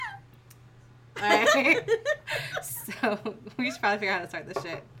So we should probably figure out how to start this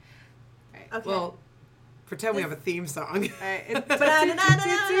shit. Okay. Well, pretend we have a theme song. Alright.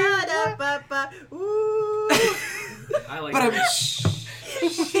 Ooh. I like But that.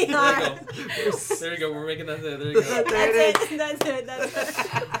 There you go. There you go. We're making that. There you go. That's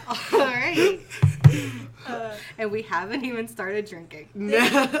it. Alright. And we haven't even started drinking.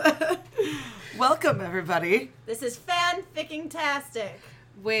 Welcome, everybody. This is Fanficking-tastic.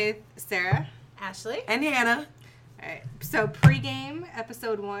 With Sarah. Ashley. And Hannah. Alright. So pre-game,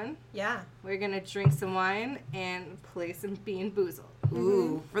 episode 1. Yeah. We're gonna drink some wine and play some Bean Boozled.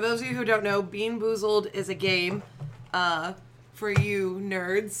 Ooh. For those of you who don't know, Bean Boozled is a game for you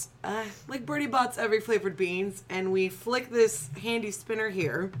nerds. Like Bertie Bott's Every Flavored Beans. And we flick this handy spinner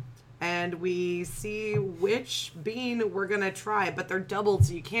here. And we see which bean we're going to try. But they're doubled,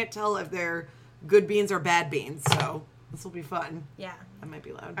 so you can't tell if they're good beans or bad beans. So this will be fun. Yeah. That might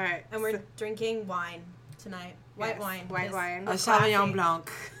be loud. Alright. And we're drinking wine tonight. White wine. White wine. A Sauvignon Blanc.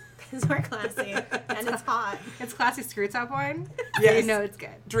 Because we're classy. And it's hot. It's classy screw top wine. Yes. You know it's good.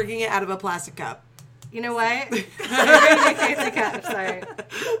 Drinking it out of a plastic cup. You know what? I'm gonna take the cup. Sorry.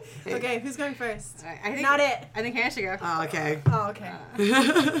 Okay, who's going first? Alright, I think, Not it. I think Hannah should go. Oh, okay. Oh,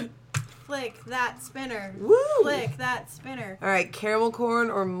 okay. Flick that spinner. Woo! Flick that spinner. All right, caramel corn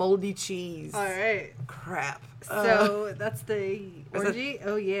or moldy cheese? Alright. Crap. So that's the that orangey.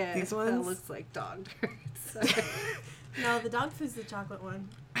 Oh yeah. these That ones? looks like dog turds. No, the dog food's the chocolate one.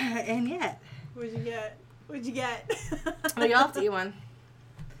 And yet. What'd you get? What'd you get? Oh, you'll have to eat one.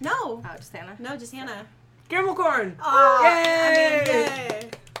 No. Oh, just Hannah. No, just Hannah. Caramel corn. Oh, Yay! yay.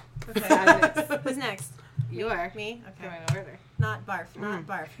 Okay. Who's next? You are. Me? Go Okay. in order. Not barf, not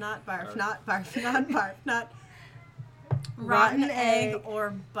barf, not barf, not barf, not barf, not Rotten rotten egg egg.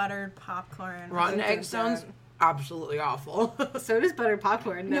 or buttered popcorn. Rotten Dun, egg dun, sounds dun. absolutely awful. So does buttered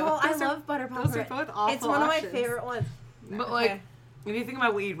popcorn. No, I those are- love butter popcorn. Those are both awful It's one of my options. favorite ones. But Okay. like, if you think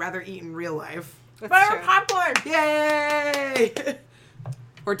about what you'd rather eat in real life, That's Butter true. popcorn. yay!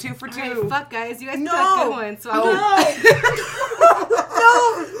 Or 2 for 2. Alright, fuck guys, you guys No. got good ones. So No.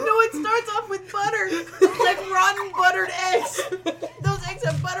 No, it starts off with butter. It's like rotten buttered eggs. Those eggs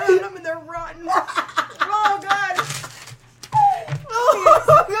have butter on them and they're rotten. Oh god.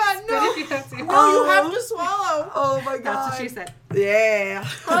 Oh god, But no. if you have to. No, you have to swallow. Oh my god. That's what she said. Yeah.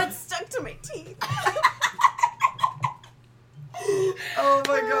 Oh, it's stuck to my teeth. Oh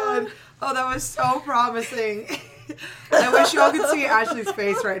my god. Oh, that was so promising. I wish y'all could see Ashley's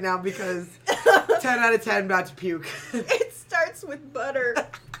face right now because 10 out of 10 about to puke. It starts with butter.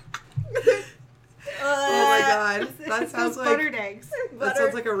 Oh my god. That sounds Those like buttered eggs. that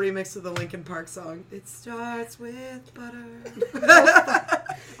sounds like a remix of the Linkin Park song. It starts with butter.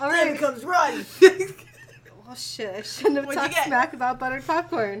 All Then right. comes run. Well, shit. I shouldn't have What'd you talked get? smack about buttered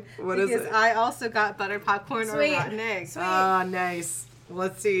popcorn. What is because it? I also got buttered popcorn Sweet. or rotten eggs. Sweet. Ah, nice.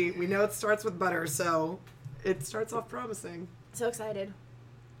 Let's see. We know it starts with butter, so it starts off promising. So excited.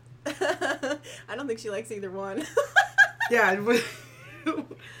 I don't think she likes either one. Yeah.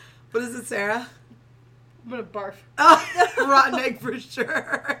 What is it, Sarah? I'm gonna barf. Oh, rotten egg for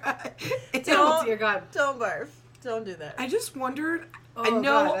sure. Oh dear God. Don't barf. Don't do that. I just wondered. I Oh,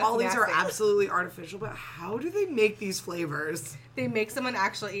 know God, that's all these are nasty. absolutely artificial, but how do they make these flavors? They make someone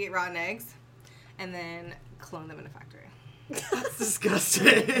actually eat rotten eggs, and then clone them in a factory. That's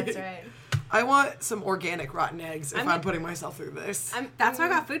disgusting. That's right. I want some organic rotten eggs if I'm- I'm putting myself through this. That's why I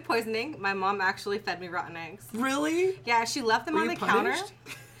got food poisoning. My mom actually fed me rotten eggs. Really? Yeah, she left them Were on you the counter. punished?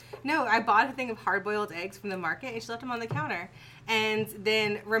 No, I bought a thing of hard-boiled eggs from the market, and she left them on the counter. And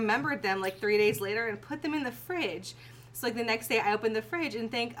then remembered them like 3 days later and put them in the fridge. So like the next day I opened the fridge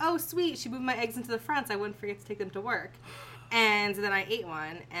and think, oh sweet, she moved my eggs into the front so I wouldn't forget to take them to work. And then I ate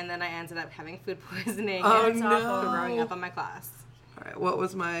one, and then I ended up having food poisoning Oh, and no. throwing up on my class. All right, what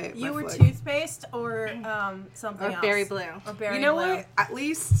was my You my were flag? toothpaste or something Or else? berry blue. Or berry You know blue. what? At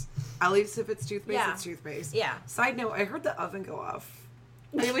least if it's toothpaste, Yeah. it's toothpaste. Yeah. Side note, I heard the oven go off.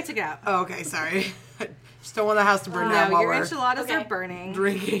 Maybe we took it out. Oh, okay, sorry. Just don't want the house to burn No, down while your we're enchiladas Okay. are burning.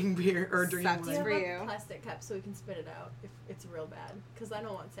 drinking beer or drinking Sucks. Do you wine. have for a you. plastic cup so we can spit it out if it's real bad? Because I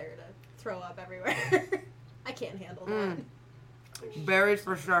don't want Sarah to throw up everywhere. I can't handle that. Berries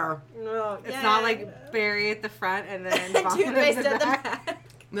for sure. No, It's not like berry at the front and then vomit toothpaste at the at the back. back.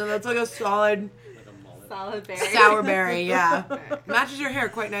 No, that's like a solid Like a mullet. Solid berry. sour berry, yeah. Matches your hair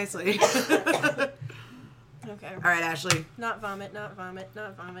quite nicely. Okay. All right, Ashley. Not vomit, not vomit,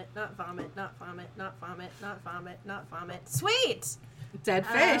 not vomit, not vomit, not vomit, not vomit, not vomit, not vomit. Sweet! Dead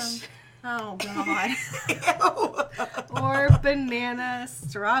fish. Oh, God. Or banana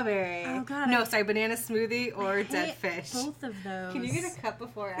strawberry. Oh, God, No, I- sorry, banana smoothie or I dead hate fish. both of those. Can you get a cup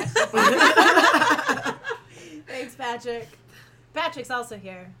before Ashley? Patrick. Patrick's also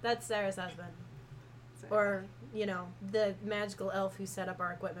here. That's Sarah's husband. Or, you know, the magical elf who set up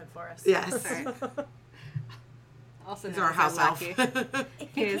our equipment for us. Yes. Also, He's known our as house elf. Lucky.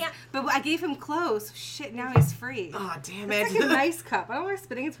 He is. can't- But I gave him clothes. Shit, now he's free. Oh, damn It's it. like a nice cup. I don't want to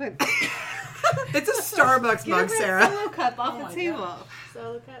spitting into it. It's a Starbucks mug, Get a Sarah. solo cup off Oh the my table.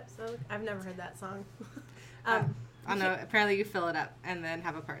 Solo cup, I've never heard that song. I don't know. Apparently, you fill it up and then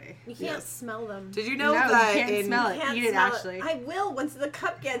have a party. You can't Yes. smell them. Did you know No, that you can't in... smell it. Can't Eat it, smell actually. I will once the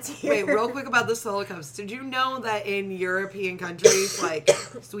cup gets here. Wait, real quick about the solo cups. Did you know that in European countries like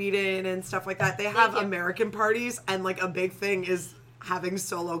Sweden and stuff like that, they have you. American parties and like a big thing is having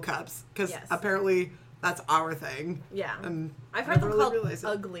solo cups because Yes. apparently that's our thing. Yeah. And I've I heard them never really called realized it.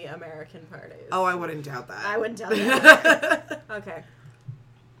 ugly American parties. Oh, I wouldn't doubt that. I wouldn't tell you. Okay.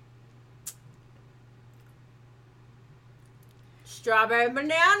 Strawberry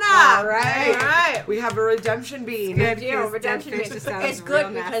banana. All right. All right. We have a redemption bean. Good. Deal, Because redemption dead fish bean. just sounds It's good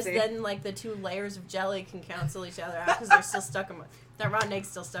real because nasty. then like the 2 layers of jelly can cancel each other out because they're still stuck in my. That rotten egg's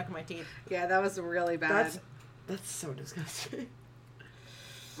still stuck in my teeth. Yeah, that was really bad. That's so disgusting.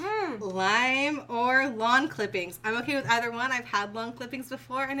 Lime or lawn clippings. I'm okay with either one. I've had lawn clippings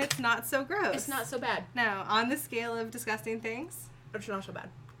before, and it's not so gross. It's not so bad. No, on the scale of disgusting things, It's not so bad.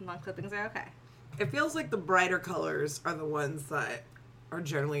 lawn clippings are okay. It feels like the brighter colors are the ones that are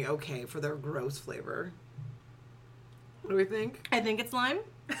generally okay for their gross flavor. What do we think? I think it's lime.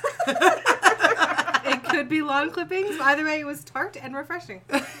 It could be lawn clippings. Either way, it was tart and refreshing.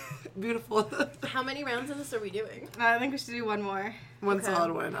 Beautiful. How many rounds of this are we doing? I think we should do one more. One Okay.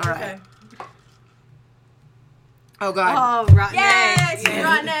 solid one. All right. Okay. Oh, God. Oh, rotten Yes, eggs.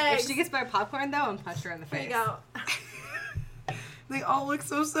 rotten If eggs. she gets my popcorn, though, I'm punch her in the Here face. you go. They all look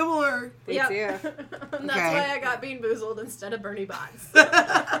so similar. They Yep. do. And that's Okay. why I got Bean Boozled instead of Bernie Bots.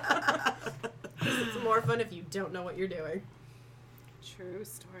 It's more fun if you don't know what you're doing. True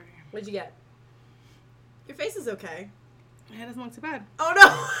story. What'd you get? Your face is okay. It doesn't look too bad. Oh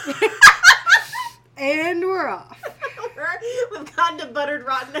no! And we're off. We've gotten to buttered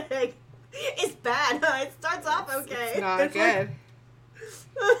rotten egg. It's bad. It starts off okay. It's not It's good.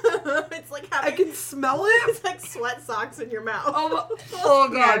 It's like I having can smell it. it's like sweat socks in your mouth. Oh,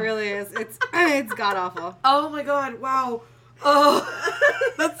 Yeah, God. it really is. It's god awful. Oh, my God. Wow.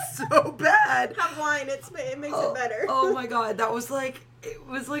 Oh, that's so bad. Have wine. It makes it better. Oh, my God. That was like, it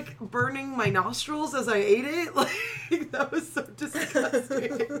was like burning my nostrils as I ate it. Like, that was so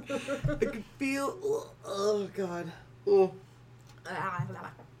disgusting. I could feel, oh, God. Oh.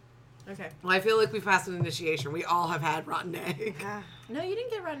 Okay. Well, I feel like we passed an initiation. We all have had rotten egg. No, you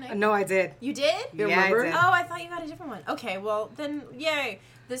didn't get rotten egg. No, I did. You did? You Yeah, I remember? did. Oh, I thought you got a different one. Okay, well, then, yay.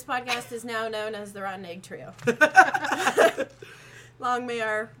 This podcast is now known as the Rotten Egg Trio. Long may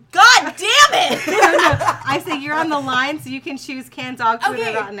our... God damn it! I say you're on the line, so you can choose canned dog food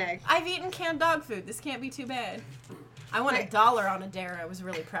Okay. or rotten egg. I've eaten canned dog food. This can't be too bad. I won $1 on a dare. I was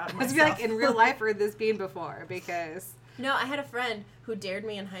really proud of Let's myself. be like in real life or this being before, because No, I had a friend who dared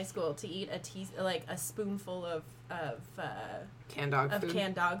me in high school to eat a spoonful of Canned dog food.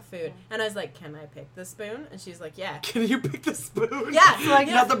 canned dog food, and I was like, "Can I pick the spoon?" And she's like, "Yeah." Can you pick the spoon? Yeah, so like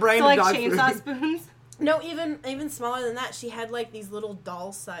Not the brain so of like dog chainsaw food. spoons. No, even smaller than that. She had like these little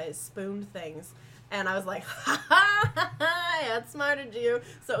doll-sized spoon things, and I was like, "Ha ha ha! I outsmarted you."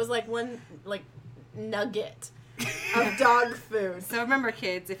 So it was like one like nugget of dog food. So remember,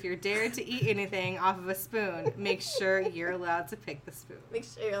 kids, if you're dared to eat anything off of a spoon, make sure you're allowed to pick the spoon. Make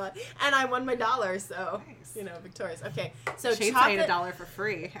sure you're like, and I won my $1, so Nice. you know, victorious. Okay, so Chainsaw ate chocolate. $1 for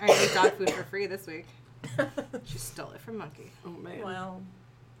free. I ate dog food for free this week. She stole it from Monkey. Oh, man. Well,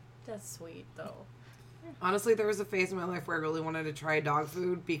 that's sweet though. Honestly, there was a phase in my life where I really wanted to try dog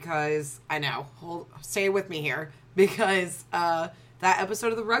food because, I know, stay with me here, because that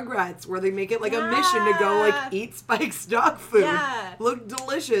episode of the Rugrats where they make it like a mission to go Yeah. like eat Spike's dog food Yeah. looked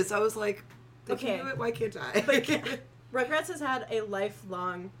delicious. I was like, they Okay. can do it, why can't I? Rugrats has had a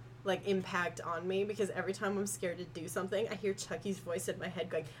lifelong like impact on me because every time I'm scared to do something, I hear Chucky's voice in my head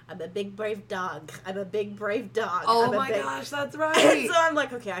going, "I'm a big brave dog. I'm a big brave dog." Oh I'm a my big-" gosh, that's And right. so I'm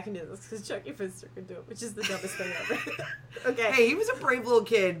like, okay, I can do this because Chucky Finster can do it, which is the dumbest thing ever. Okay. Hey, he was a brave little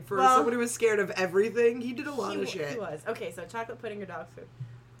kid for Well, someone who was scared of everything. He did a lot he of shit. He was. Okay, so chocolate pudding or dog food?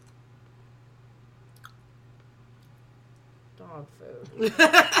 Dog food.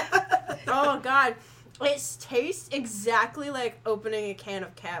 Oh, God. It tastes exactly like opening a can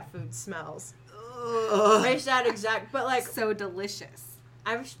of cat food smells. Ugh. It's that exact, but like, So delicious.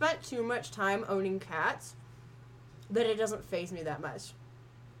 I've spent too much time owning cats that it doesn't faze me that much.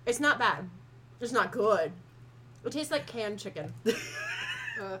 It's not bad. It's not good. It tastes like canned chicken.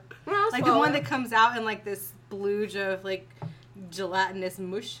 Uh, Well, Like the one that comes out in like this splooge of like gelatinous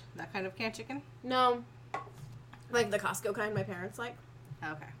mush. That kind of canned chicken. No. Like the Costco kind my parents like.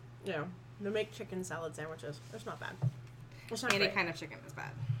 Okay. Yeah. They make chicken salad sandwiches. It's not bad. It's not Any great. kind of chicken is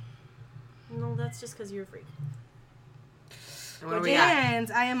bad. No, that's just because you're a freak. What do we got? And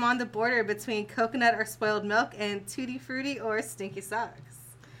I am on the border between coconut or spoiled milk and Tutti Frutti or Stinky Socks.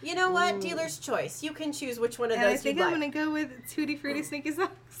 You know what? Dealer's choice. You can choose which one of And I those you think I'm like. going to go with Tutti Frutti Stinky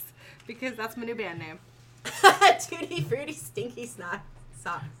Socks because that's my new band name. Tutti Frutti Stinky Socks.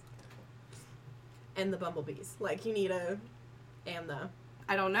 And the bumblebees. Like, you need a and the.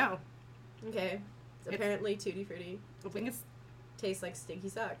 I don't know. Okay. Apparently, Tutti Frutti I think it's, tastes like stinky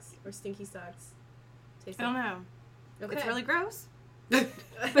socks. Or stinky socks. Tastes I don't like. know. Okay. It's really gross. Either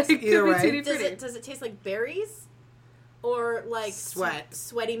But it could be way. Tutti Does Frutti. it taste like berries? Or like Sweat.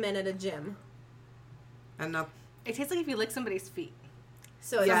 sweaty men at a gym? And not. It tastes like if you lick somebody's feet.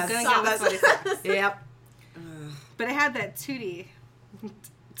 So it's Yes, gonna socks. go with sweaty socks. Yep. But it had that Tutti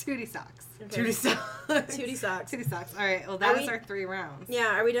Socks. Okay. Tutti socks. Tutti socks. Tutti Socks. All right. Well, that Are was we- our 3 rounds.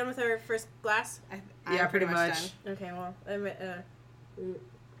 Yeah, are we done with our first glass? I'm Yeah, pretty much. done. Okay, well,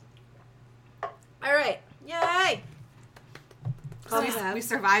 all right, yay! So we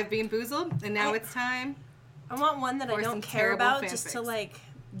survived being boozled, and now I- it's time. I want one that I Or some don't care terrible about, just to fanfics. like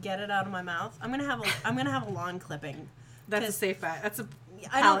get it out of my mouth. I'm gonna have a lawn clipping. That's a 'Cause safe bet. That's a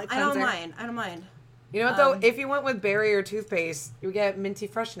I palate don't cleanser. mind. I don't mind. You know what though? If you went with berry or toothpaste, you would get minty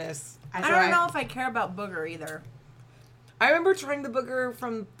freshness. I don't know if I care about booger either. I remember trying the booger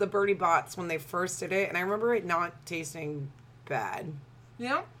from the Birdie Bots when they first did it, and I remember it not tasting bad. You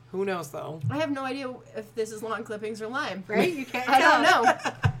know, Who knows though? I have no idea if this is lawn clippings or lime. Right? You can't I tell. don't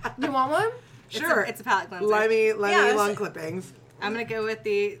know. You want one? Sure. It's a palate cleanser. Limey Yeah, it's- lawn clippings. I'm going to go with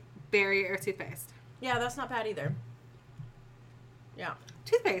the berry or toothpaste. Yeah, that's not bad either. Yeah.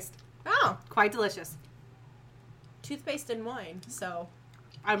 Toothpaste. Oh, Quite delicious. toothpaste and wine. So.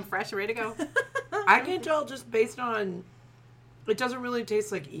 I'm fresh, ready to go. I can tell just based on. It doesn't really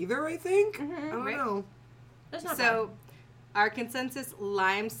taste like either. I think. I don't right. know. That's not So, our consensus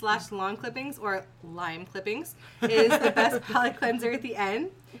lime/lawn clippings or lime clippings is the best palate cleanser at the end.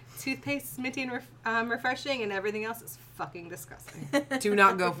 Toothpaste is minty and refreshing, and everything else is fucking disgusting. Do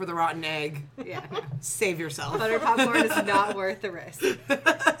not go for the rotten egg. Yeah. Save yourself. Butter popcorn is not worth the risk.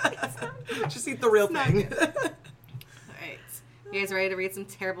 Just eat the real not thing. Alright. You guys ready to read some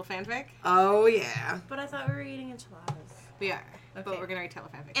terrible fanfic? Oh yeah. But I thought we were eating enchiladas. We are. But Okay. we're going to read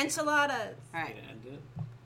telefanfic. Enchiladas. Alright. Yeah, do it.